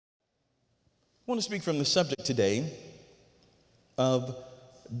I want to speak from the subject today of,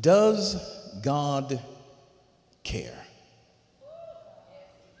 does God care?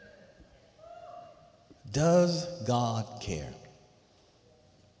 Does God care?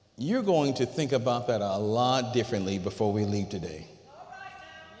 You're going to think about that a lot differently before we leave today.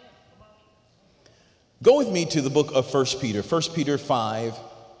 Go with me to the book of 1 Peter, 1 Peter 5.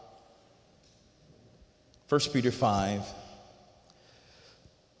 1 Peter 5.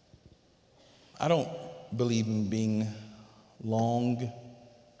 I don't believe in being long,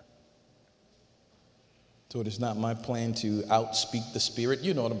 so it is not my plan to outspeak the Spirit.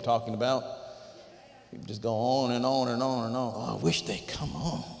 You know what I'm talking about. People just go on and on and on and on. Oh, I wish they'd come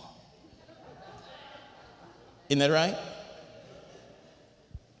on. Isn't that right?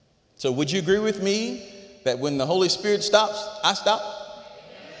 So would you agree with me that when the Holy Spirit stops, I stop?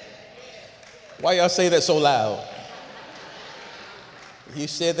 Why y'all say that so loud? You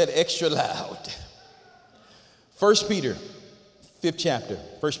said that extra loud. 1 Peter, 5th chapter,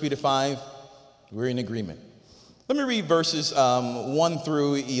 1 Peter 5, we're in agreement. Let me read verses 1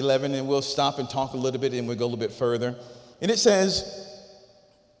 through 11, and we'll stop and talk a little bit, and we'll go a little bit further. And it says,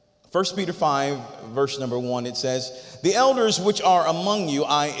 1 Peter 5, verse number 1, it says, "The elders which are among you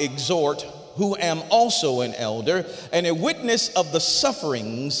I exhort, who am also an elder, and a witness of the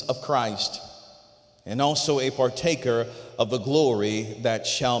sufferings of Christ, and also a partaker of the glory that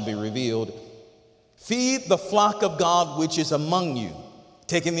shall be revealed. Feed the flock of God which is among you,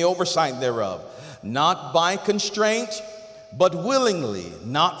 taking the oversight thereof, not by constraint, but willingly,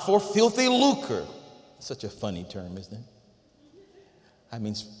 not for filthy lucre." Such a funny term, isn't it? I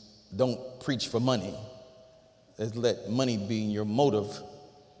mean, don't preach for money. Let money be your motive.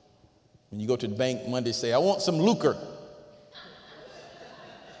 When you go to the bank Monday, say, "I want some lucre."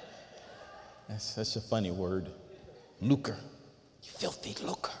 That's such a funny word. Lucre. You filthy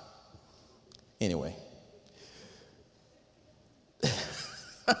lucre. Anyway.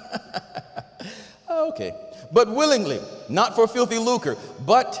 Okay. "But willingly, not for filthy lucre,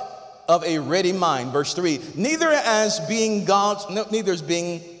 but of a ready mind." Verse 3, neither as being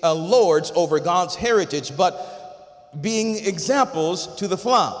lords over God's heritage, but being examples to the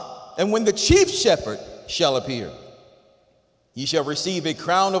flock. "And when the chief shepherd shall appear, ye shall receive a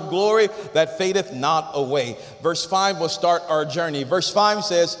crown of glory that fadeth not away." Verse 5 will start our journey. Verse 5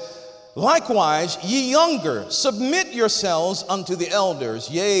 says, "Likewise, ye younger, submit yourselves unto the elders.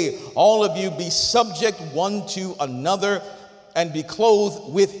 Yea, all of you be subject one to another, and be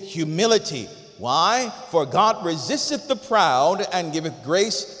clothed with humility." Why? "For God resisteth the proud, and giveth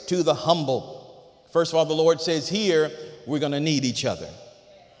grace to the humble." First of all, the Lord says here, we're going to need each other.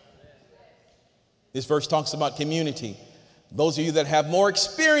 This verse talks about community. Those of you that have more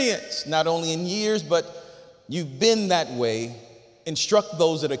experience, not only in years, but you've been that way, instruct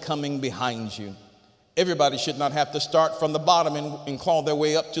those that are coming behind you. Everybody should not have to start from the bottom and claw their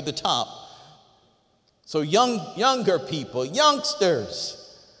way up to the top. So younger people, youngsters,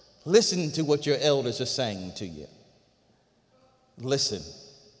 listen to what your elders are saying to you. Listen.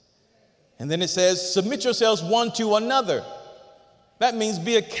 And then it says, submit yourselves one to another. That means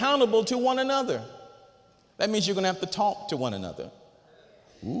be accountable to one another. That means you're going to have to talk to one another.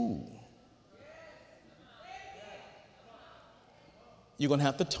 Ooh. You're going to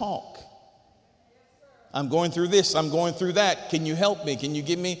have to talk. I'm going through this. I'm going through that. Can you help me? Can you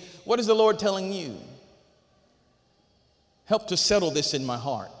give me? What is the Lord telling you? Help to settle this in my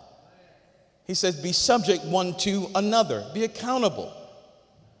heart. He says, be subject one to another. Be accountable.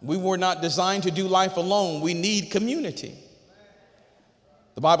 We were not designed to do life alone. We need community.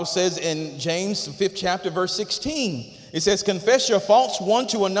 The Bible says in James, the 5th chapter, verse 16, it says, confess your faults one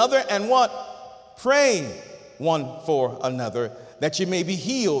to another and what? Pray one for another, that you may be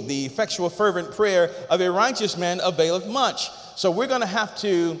healed. The effectual fervent prayer of a righteous man availeth much. So we're going to have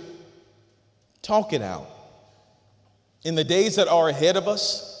to talk it out. In the days that are ahead of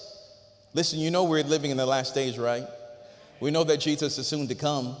us, listen, you know we're living in the last days, right? We know that Jesus is soon to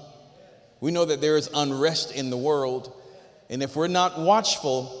come. We know that there is unrest in the world. And if we're not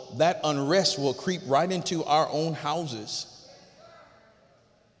watchful, that unrest will creep right into our own houses.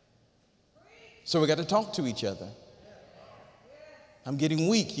 So we got to talk to each other. I'm getting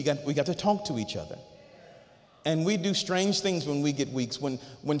weak. We got to talk to each other. And we do strange things when we get weak.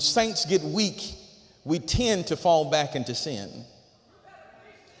 When saints get weak, we tend to fall back into sin.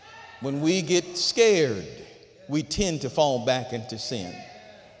 When we get scared, we tend to fall back into sin.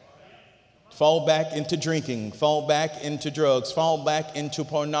 Fall back into drinking, fall back into drugs, fall back into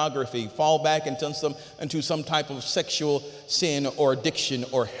pornography, fall back into some type of sexual sin or addiction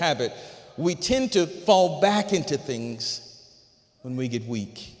or habit. We tend to fall back into things when we get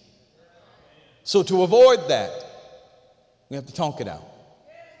weak. So to avoid that, we have to talk it out.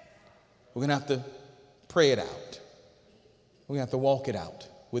 We're going to have to pray it out. We're going to have to walk it out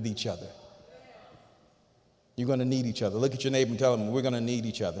with each other. You're going to need each other. Look at your neighbor and tell them, we're going to need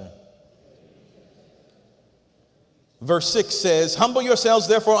each other. Verse 6 says, humble yourselves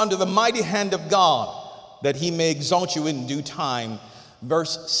therefore under the mighty hand of God, that he may exalt you in due time.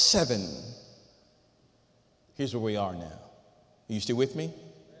 Verse 7. Here's where we are now. Are you still with me?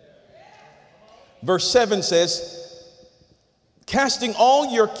 Verse 7 says, casting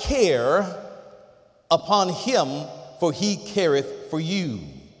all your care upon him, for he careth for you.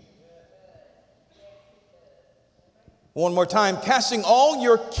 One more time, casting all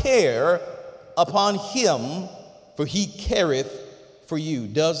your care upon him, for he careth for you.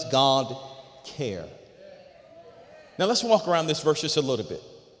 Does God care? Now let's walk around this verse just a little bit.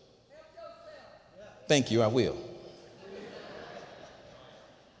 Thank you, I will.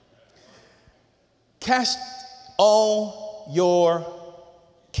 Cast all your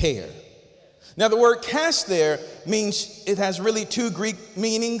care. Now the word cast there means, it has really two Greek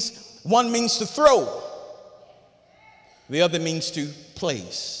meanings. One means to throw. The other means to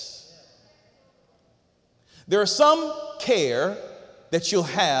place. There are some care that you'll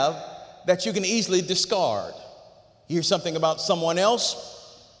have that you can easily discard. You hear something about someone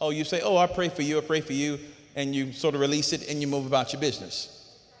else, oh, you say, oh, I pray for you, and you sort of release it and you move about your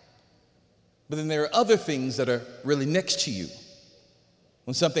business. But then there are other things that are really next to you.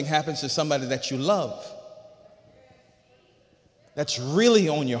 When something happens to somebody that you love, that's really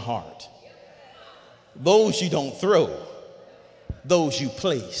on your heart. Those you don't throw, those you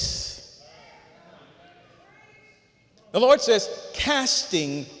place. The Lord says,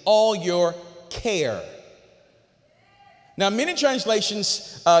 casting all your care. Now, many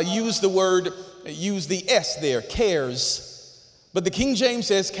translations use the S there, cares. But the King James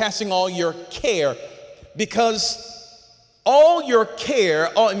says, casting all your care, because all your care,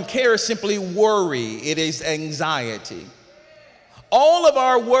 and care is simply worry. It is anxiety. All of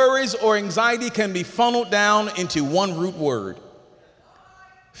our worries or anxiety can be funneled down into one root word: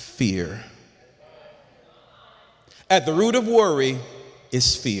 fear. At the root of worry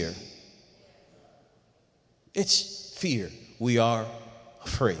is fear. It's fear. We are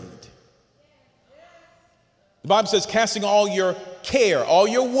afraid. The Bible says, casting all your care, all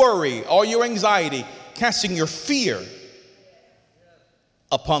your worry, all your anxiety, casting your fear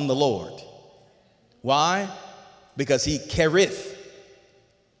upon the Lord. Why? Because he careth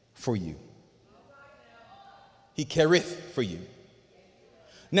for you. He careth for you.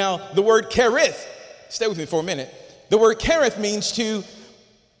 Now, the word careth, stay with me for a minute. The word careth means to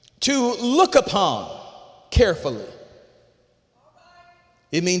look upon carefully.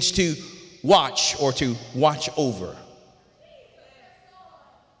 It means to watch or to watch over.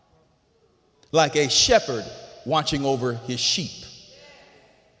 Like a shepherd watching over his sheep.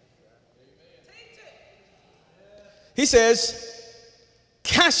 He says,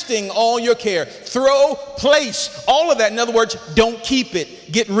 casting all your care, throw, place, all of that. In other words, don't keep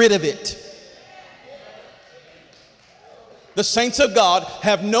it, get rid of it. The saints of God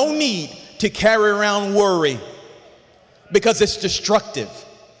have no need to carry around worry because it's destructive.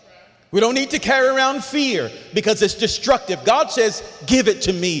 We don't need to carry around fear because it's destructive. God says, give it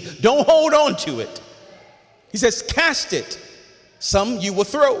to me. Don't hold on to it. He says, cast it. Some you will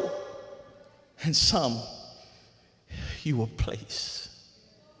throw, and some you will place.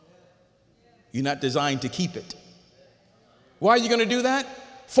 You're not designed to keep it. Why are you going to do that?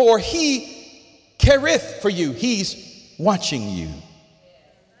 For he careth for you. He's watching you.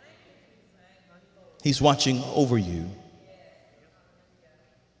 He's watching over you.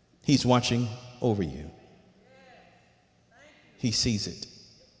 He's watching over you. He sees it.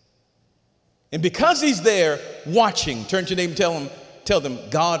 And because he's there watching, turn to your neighbor and tell them,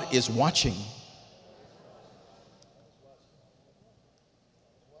 God is watching.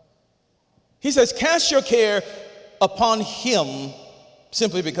 He says, cast your care upon him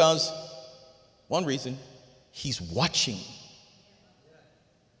simply because, one reason, he's watching.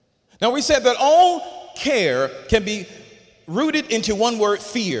 Now we said that all care can be rooted into one word: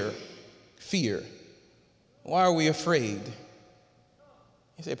 fear. Fear. Why are we afraid?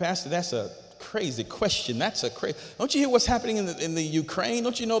 You say, Pastor, that's a crazy question. That's a crazy. Don't you hear what's happening in the Ukraine?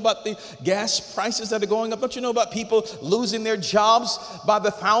 Don't you know about the gas prices that are going up? Don't you know about people losing their jobs by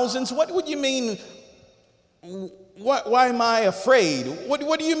the thousands? What would you mean? Why am I afraid?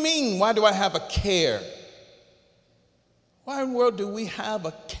 What do you mean? Why do I have a care? Why in the world do we have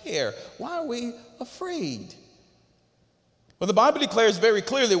a care? Why are we afraid? Well, the Bible declares very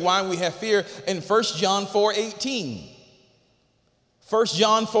clearly why we have fear in 1 John 4:18. 1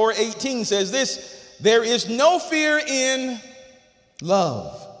 John 4:18 says this, there is no fear in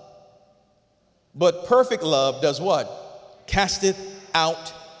love, but perfect love does what? Casteth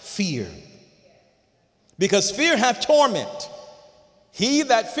out fear. Because fear hath torment. He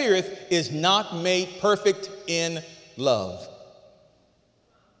that feareth is not made perfect in love.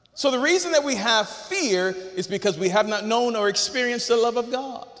 So the reason that we have fear is because we have not known or experienced the love of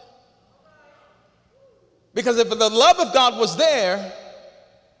God. Because if the love of God was there,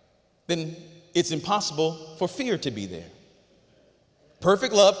 then it's impossible for fear to be there.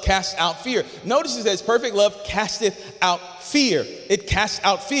 Perfect love casts out fear. Notice it says perfect love casteth out fear. It casts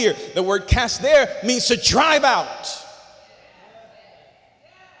out fear. The word cast there means to drive out.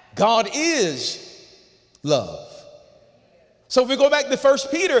 God is love. So if we go back to 1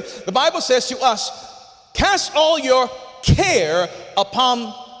 Peter, the Bible says to us, cast all your care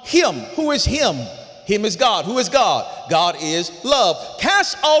upon him. Who is him? Him is God. Who is God? God is love.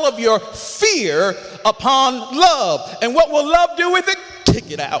 Cast all of your fear upon love. And what will love do with it?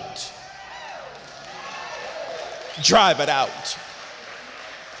 Kick it out. Drive it out.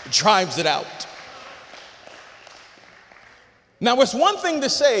 Drives it out. Now, it's one thing to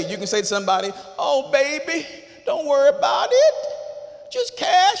say. You can say to somebody, oh, baby, don't worry about it. Just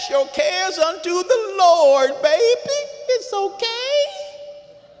cast your cares unto the Lord, baby. It's okay.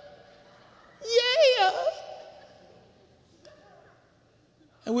 Yeah.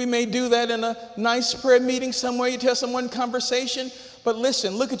 And we may do that in a nice prayer meeting somewhere. You tell someone conversation. But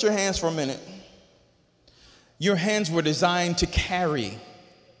listen, look at your hands for a minute. Your hands were designed to carry.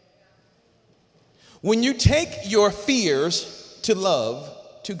 When you take your fears to love,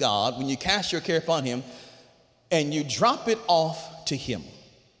 to God, when you cast your care upon him and you drop it off to him,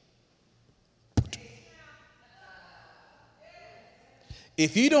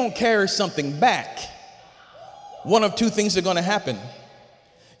 if you don't carry something back, one of two things are going to happen.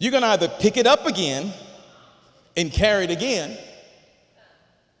 You're going to either pick it up again and carry it again.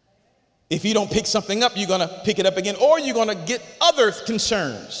 If you don't pick something up, you're going to pick it up again, or you're going to get other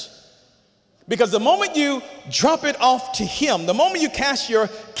concerns. Because the moment you drop it off to him, the moment you cast your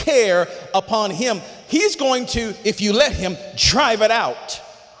care upon him, he's going to, if you let him, drive it out.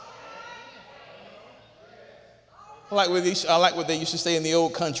 I like what they used to say in the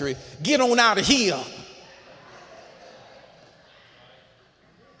old country, get on out of here.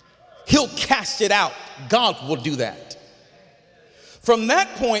 He'll cast it out. God will do that. From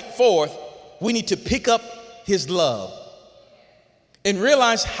that point forth, we need to pick up his love and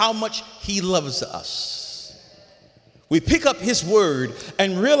realize how much he loves us. We pick up his word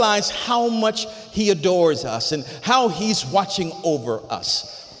and realize how much he adores us and how he's watching over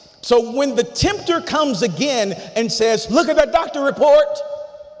us. So when the tempter comes again and says, look at that doctor report,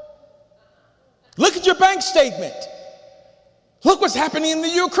 look at your bank statement, look what's happening in the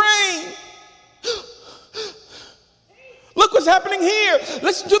Ukraine, look what's happening here,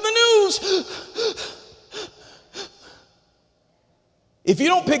 listen to the news. If you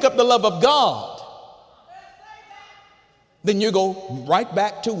don't pick up the love of God, then you go right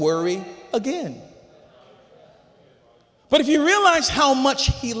back to worry again. But if you realize how much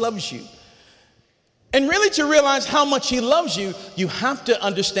he loves you, and really to realize how much he loves you, you have to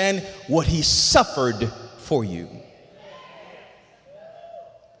understand what he suffered for you.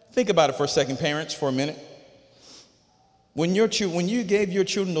 Think about it for a second, parents, for a minute. When you gave your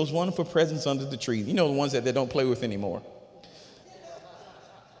children those wonderful presents under the tree, you know, the ones that they don't play with anymore.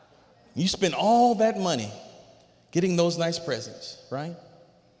 You spend all that money getting those nice presents, right?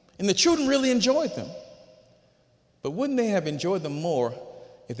 And the children really enjoyed them. But wouldn't they have enjoyed them more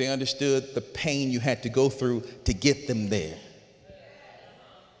if they understood the pain you had to go through to get them there?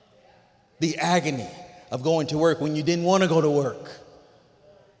 The agony of going to work when you didn't want to go to work,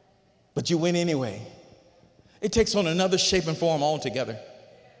 but you went anyway. It takes on another shape and form altogether.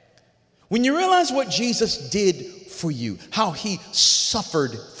 When you realize what Jesus did for you, how he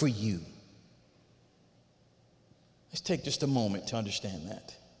suffered for you, let's take just a moment to understand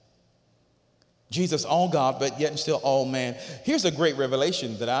that. Jesus, all God, but yet still all man. Here's a great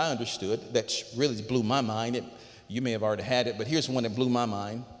revelation that I understood that really blew my mind. You may have already had it, but here's one that blew my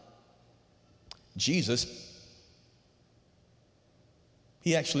mind. Jesus,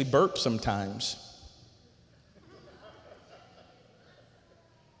 he actually burped sometimes.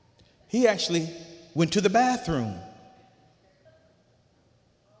 He actually went to the bathroom.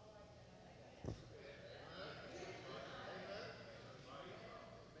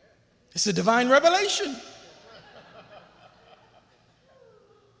 It's a divine revelation.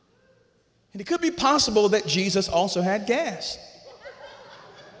 And it could be possible that Jesus also had gas.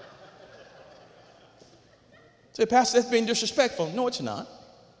 Say, Pastor, that's being disrespectful. No, it's not.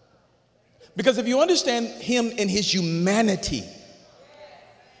 Because if you understand him in his humanity,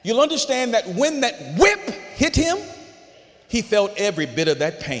 you'll understand that when that whip hit him, he felt every bit of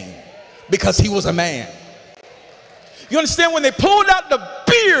that pain because he was a man. You understand when they pulled out the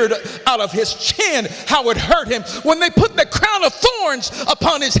beard out of his chin, how it hurt him. When they put the crown of thorns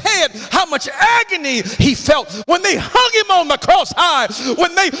upon his head, how much agony he felt. When they hung him on the cross high,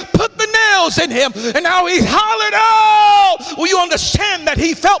 when they put the nails in him, and how he hollered out. Will you understand that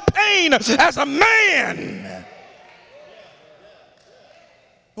he felt pain as a man?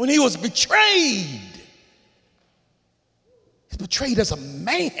 When he was betrayed, he's betrayed as a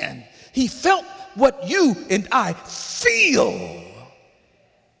man. He felt what you and I feel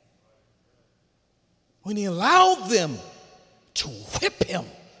when he allowed them to whip him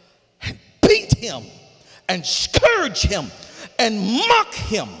and beat him and scourge him and mock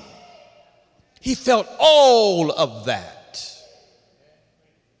him. He felt all of that.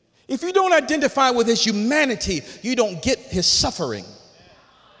 If you don't identify with his humanity, you don't get his suffering.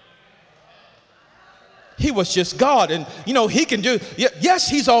 He was just God, and he can do, yes,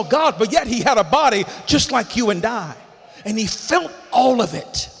 he's all God, but yet he had a body just like you and I, and he felt all of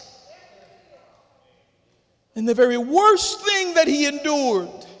it. And the very worst thing that he endured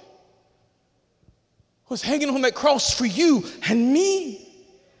was hanging on that cross for you and me.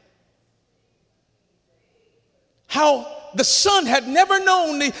 How the Son had never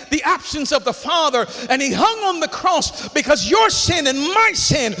known the absence of the Father, and he hung on the cross because your sin and my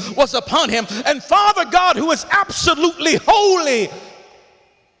sin was upon him. And Father God, who is absolutely holy,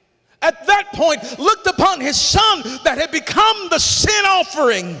 at that point looked upon his Son that had become the sin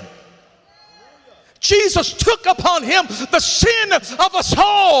offering. Jesus took upon him the sin of us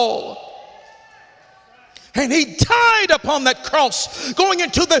all. And he died upon that cross, going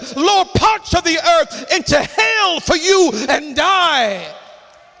into the lower parts of the earth, into hell for you and I.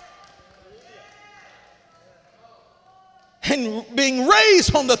 And being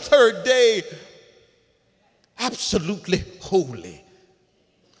raised on the third day, absolutely holy,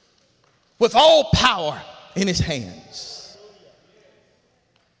 with all power in his hands,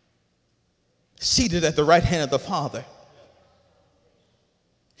 seated at the right hand of the Father.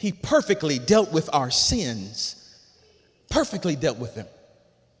 He perfectly dealt with our sins, perfectly dealt with them.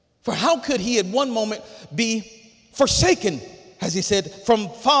 For how could he at one moment be forsaken, as he said, from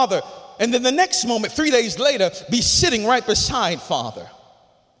Father, and then the next moment, 3 days later, be sitting right beside Father?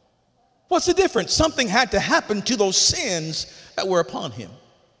 What's the difference? Something had to happen to those sins that were upon him.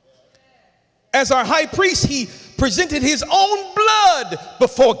 As our high priest, he presented his own blood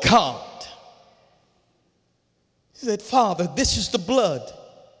before God. He said, Father, this is the blood.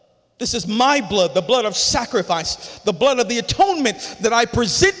 This is my blood, the blood of sacrifice, the blood of the atonement that I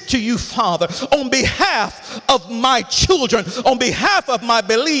present to you, Father, on behalf of my children, on behalf of my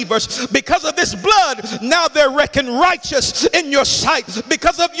believers. Because of this blood, now they're reckoned righteous in your sight.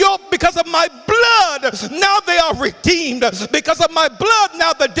 Because of my blood, now they are redeemed. Because of my blood,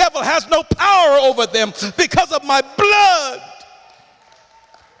 now the devil has no power over them. Because of my blood.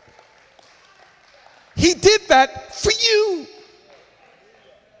 He did that for you.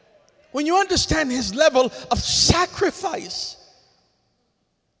 When you understand his level of sacrifice,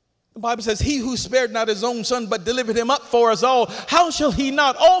 the Bible says, he who spared not his own Son, but delivered him up for us all, how shall he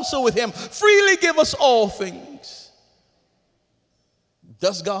not also with him freely give us all things?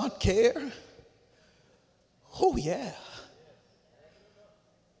 Does God care? Oh, yeah.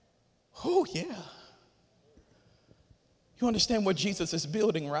 Oh, yeah. You understand what Jesus is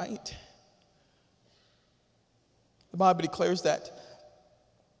building, right? The Bible declares that.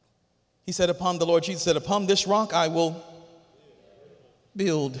 He said, upon the Lord Jesus said, upon this rock I will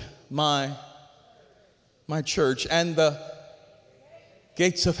build my church, and the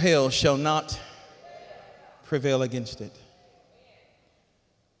gates of hell shall not prevail against it.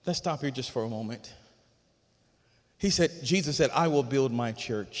 Let's stop here just for a moment. Jesus said, I will build my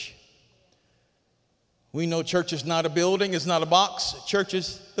church. We know church is not a building, it's not a box. Church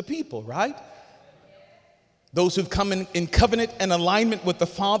is the people, right? Those who've come in covenant and alignment with the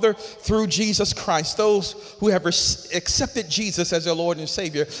Father through Jesus Christ. Those who have accepted Jesus as their Lord and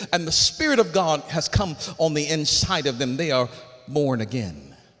Savior. And the Spirit of God has come on the inside of them. They are born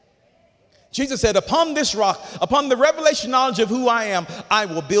again. Jesus said, upon this rock, upon the revelation knowledge of who I am, I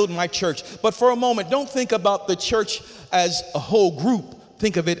will build my church. But for a moment, don't think about the church as a whole group.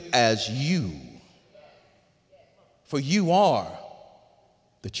 Think of it as you. For you are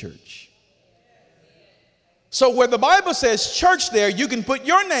the church. So where the Bible says church there, you can put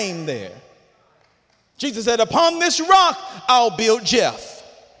your name there. Jesus said, upon this rock, I'll build Jeff.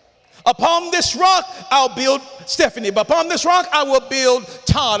 Upon this rock, I'll build Stephanie. Upon this rock, I will build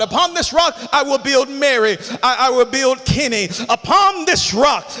Todd. Upon this rock, I will build Mary. I will build Kenny. Upon this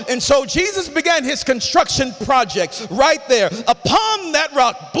rock. And so Jesus began his construction project right there. Upon that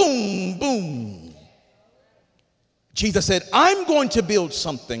rock, boom, boom. Jesus said, I'm going to build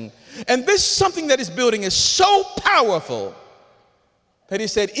something. And this something that he's building is so powerful that he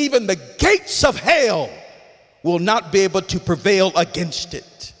said, even the gates of hell will not be able to prevail against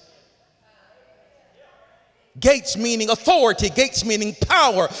it. Gates meaning authority, gates meaning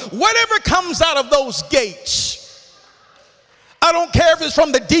power. Whatever comes out of those gates, I don't care if it's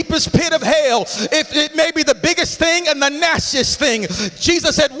from the deepest pit of hell, if it may be the biggest thing and the nastiest thing.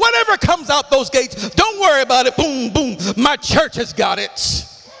 Jesus said, whatever comes out those gates, don't worry about it. Boom, boom, my church has got it.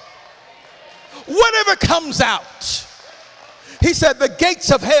 Whatever comes out, he said, the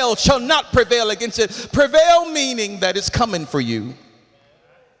gates of hell shall not prevail against it. Prevail meaning that it's coming for you.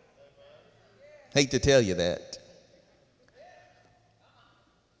 Hate to tell you that.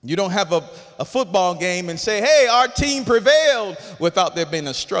 You don't have a football game and say, hey, our team prevailed without there being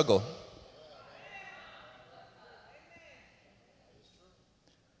a struggle.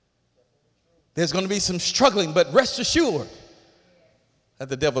 There's going to be some struggling, but rest assured that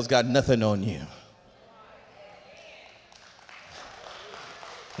the devil's got nothing on you.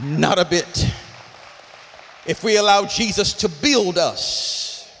 Not a bit. If we allow Jesus to build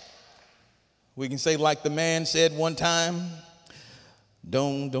us, we can say like the man said one time,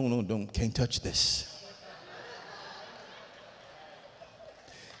 don't, can't touch this.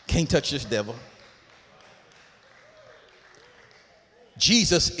 Can't touch this, devil.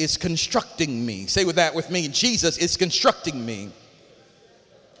 Jesus is constructing me. Say that with me. Jesus is constructing me.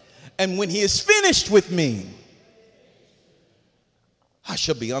 And when he is finished with me, I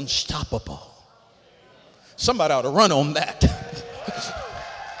shall be unstoppable. Somebody ought to run on that.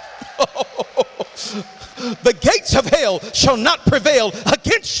 The gates of hell shall not prevail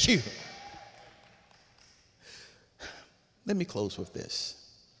against you. Let me close with this.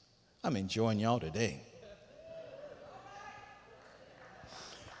 I'm enjoying y'all today.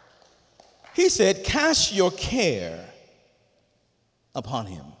 He said, cast your care upon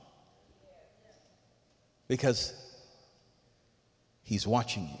him, because he's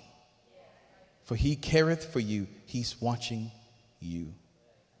watching you. For he careth for you. He's watching you.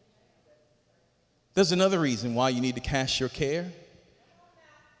 There's another reason why you need to cast your care.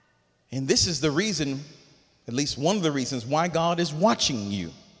 And this is the reason, at least one of the reasons, why God is watching you.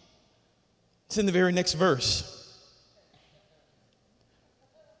 It's in the very next verse.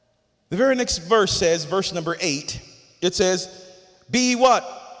 The very next verse says, verse number 8, it says, be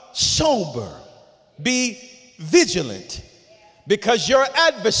what? Sober. Be vigilant. Because your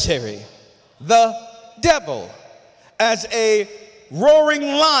adversary, the devil, as a roaring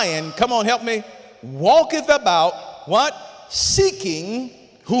lion, come on, help me, walketh about, what? Seeking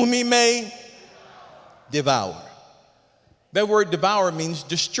whom he may devour. That word devour means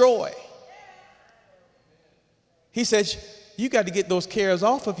destroy. He says, you got to get those cares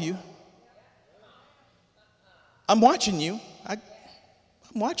off of you. I'm watching you. I'm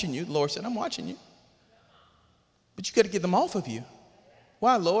watching you. The Lord said, I'm watching you. But you got to get them off of you.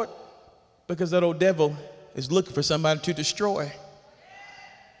 Why, Lord? Because that old devil is looking for somebody to destroy.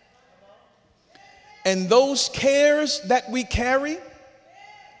 And those cares that we carry,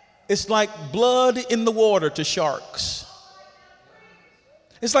 it's like blood in the water to sharks.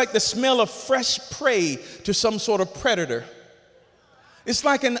 It's like the smell of fresh prey to some sort of predator. It's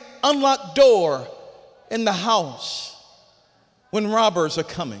like an unlocked door in the house when robbers are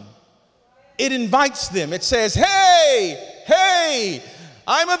coming. It invites them. It says, hey,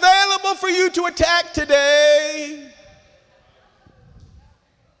 I'm available for you to attack today.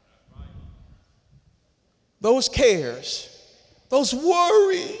 Those cares, those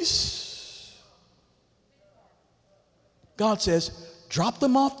worries. God says, drop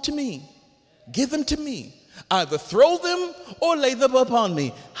them off to me. Give them to me. Either throw them or lay them upon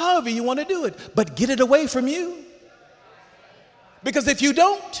me. However you want to do it. But get it away from you. Because if you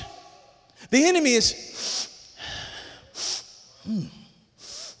don't, the enemy is,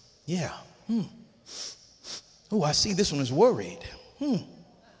 Oh, I see this one is worried.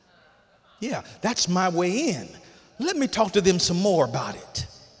 Yeah, that's my way in. Let me talk to them some more about it.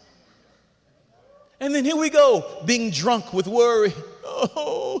 And then here we go, being drunk with worry.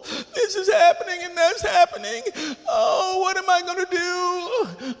 Oh, this is happening and that's happening. Oh, what am I going to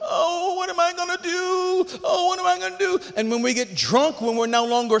do? Oh, what am I going to do? Oh, what am I going to do? And when we get drunk, when we're no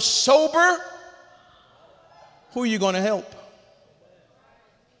longer sober, who are you going to help?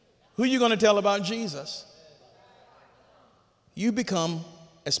 Who are you going to tell about Jesus? You become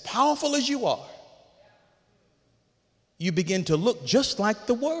as powerful as you are, you begin to look just like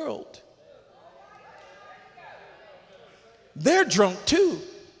the world. They're drunk too.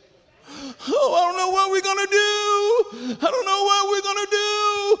 Oh, I don't know what we're going to do. I don't know what we're going to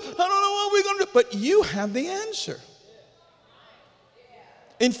do. I don't know what we're going to do. But you have the answer.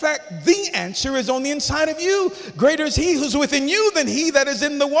 In fact, the answer is on the inside of you. Greater is he who's within you than he that is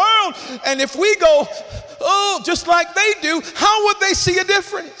in the world. And if we go, oh, just like they do, how would they see a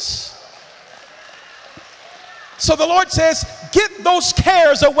difference? So the Lord says, get those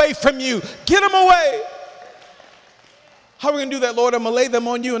cares away from you. Get them away. How are we going to do that, Lord? I'm going to lay them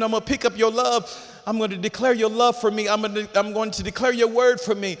on you, and I'm going to pick up your love. I'm going to declare your love for me. I'm going to declare your word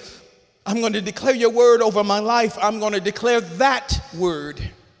for me. I'm going to declare your word over my life. I'm going to declare that word.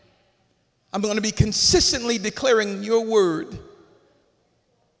 I'm going to be consistently declaring your word.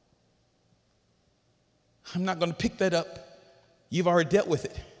 I'm not going to pick that up. You've already dealt with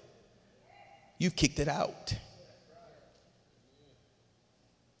it. You've kicked it out.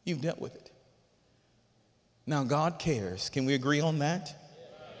 You've dealt with it. Now, God cares. Can we agree on that?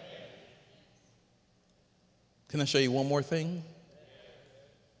 Can I show you one more thing?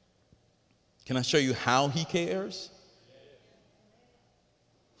 Can I show you how he cares?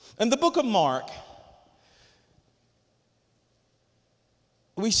 In the book of Mark,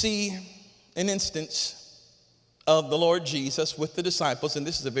 we see an instance of the Lord Jesus with the disciples, and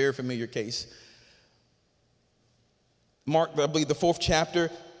this is a very familiar case. Mark, I believe, the 4th chapter,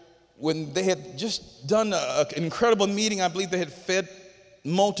 when they had just done an incredible meeting. I believe they had fed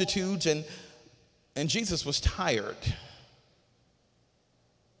multitudes, and Jesus was tired.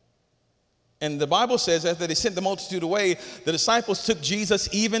 And the Bible says after they sent the multitude away, the disciples took Jesus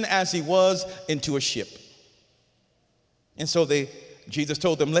even as he was into a ship. And so Jesus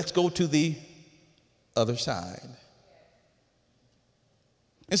told them, let's go to the other side.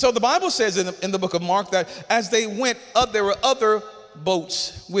 And so the Bible says in the book of Mark that as they went up, there were other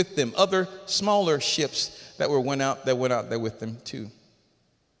boats with them, other smaller ships that went out there with them too.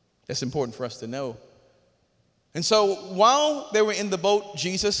 That's important for us to know. And so while they were in the boat,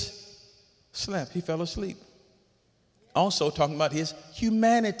 Jesus slept. He fell asleep. Also talking about his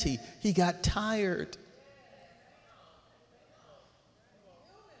humanity. He got tired.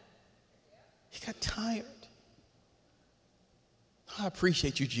 He got tired. I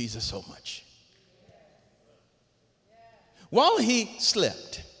appreciate you, Jesus, so much. While he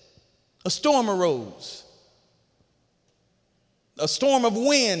slept, a storm arose. A storm of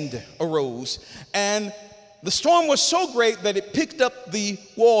wind arose. And the storm was so great that it picked up the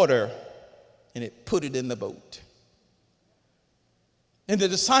water and it put it in the boat. And the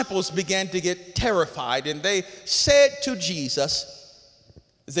disciples began to get terrified, and they said to Jesus,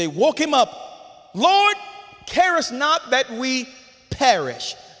 as they woke him up, Lord, carest not that we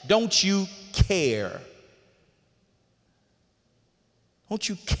perish. Don't you care? Don't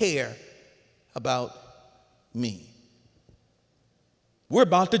you care about me? We're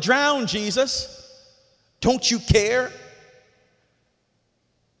about to drown, Jesus. Don't you care?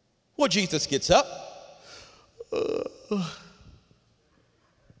 Well, Jesus gets up.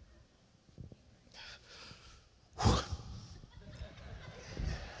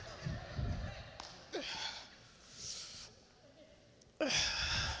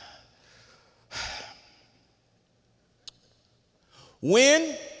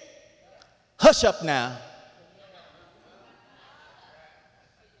 Wind, hush up now.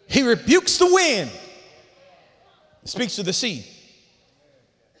 He rebukes the wind, speaks to the sea.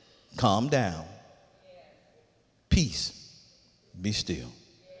 Calm down. Peace. Be still.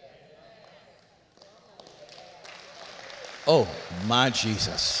 Oh, my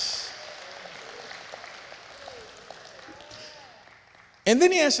Jesus. And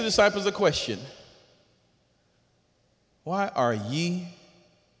then he asked the disciples a question. Why are ye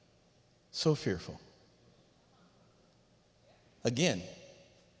so fearful? Again,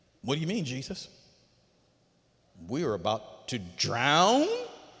 what do you mean, Jesus? We are about to drown?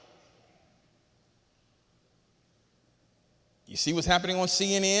 You see what's happening on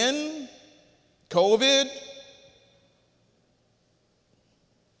CNN? COVID? What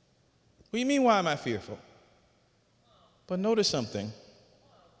do you mean, why am I fearful? But notice something.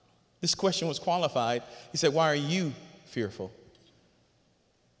 This question was qualified. He said, why are you fearful?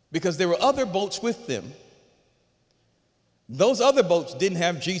 Because there were other boats with them. Those other boats didn't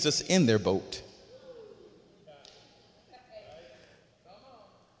have Jesus in their boat.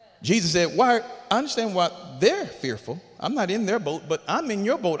 Jesus said, I understand why they're fearful. I'm not in their boat, but I'm in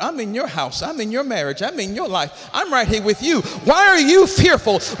your boat. I'm in your house. I'm in your marriage. I'm in your life. I'm right here with you. Why are you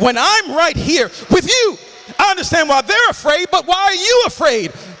fearful when I'm right here with you? I understand why they're afraid, but why are you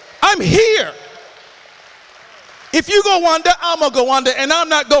afraid? I'm here. If you go under, I'm going to go under, and I'm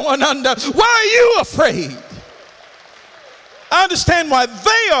not going under. Why are you afraid? I understand why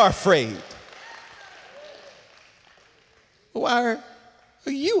they are afraid. Why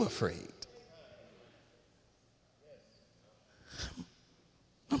are you afraid?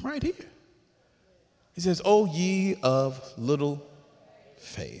 I'm right here. He says, "O ye of little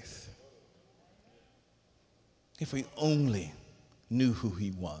faith." If we only knew who he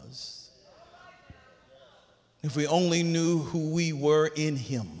was. If we only knew who we were in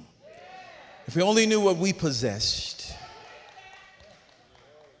him. If we only knew what we possessed.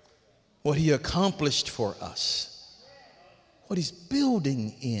 What he accomplished for us. What he's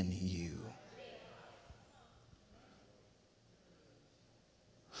building in you.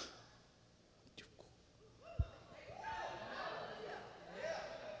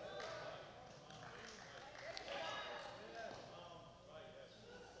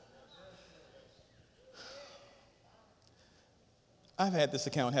 I've had this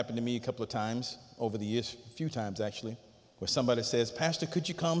account happen to me a couple of times over the years, a few times actually, where somebody says, "Pastor, could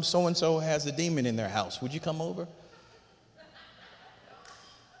you come? So-and-so has a demon in their house. Would you come over?"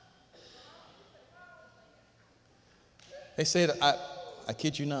 They said, I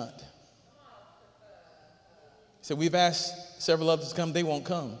kid you not. He said, "We've asked several others to come. They won't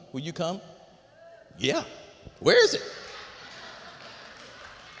come. Will you come?" "Yeah." "Where is it?"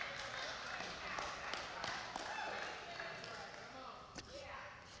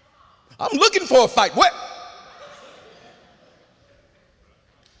 "I'm looking for a fight." "What?"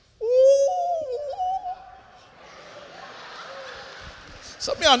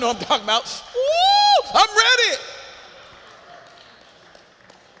 Some of y'all know what I'm talking about. Ooh, I'm ready.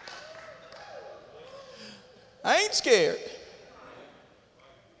 I ain't scared.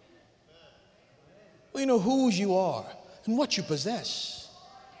 Well, you know whose you are and what you possess.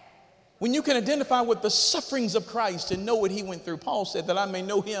 When you can identify with the sufferings of Christ and know what he went through. Paul said that I may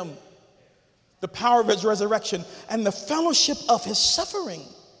know him, the power of his resurrection, and the fellowship of his suffering.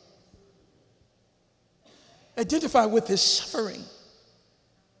 Identify with his suffering.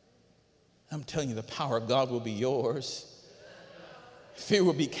 I'm telling you, the power of God will be yours. Fear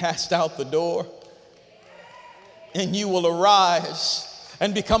will be cast out the door. And you will arise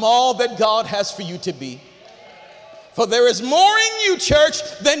and become all that God has for you to be. For there is more in you, church,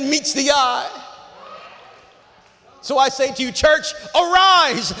 than meets the eye. So I say to you, church,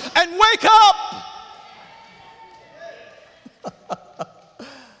 arise and wake up.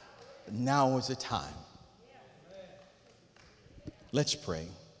 Now is the time. Let's pray.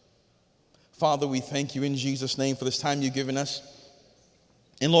 Father, we thank you in Jesus' name for this time you've given us.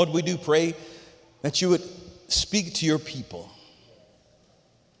 And Lord, we do pray that you would speak to your people.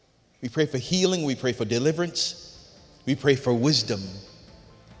 We pray for healing. We pray for deliverance. We pray for wisdom.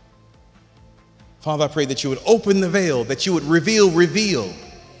 Father, I pray that you would open the veil, that you would reveal.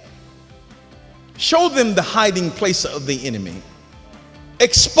 Show them the hiding place of the enemy.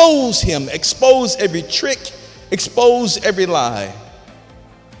 Expose him. Expose every trick. Expose every lie.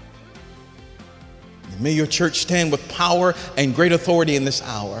 May your church stand with power and great authority in this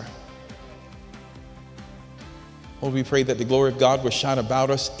hour. Lord, we pray that the glory of God will shine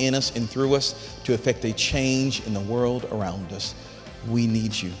about us, in us, and through us to effect a change in the world around us. We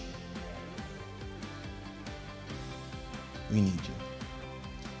need you. We need you.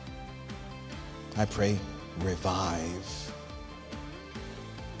 I pray, revive.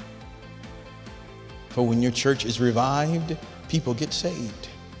 For when your church is revived, people get saved.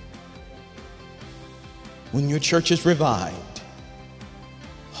 When your church is revived,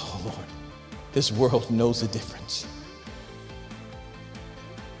 oh Lord, this world knows the difference.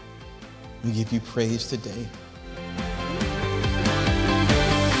 We give you praise today.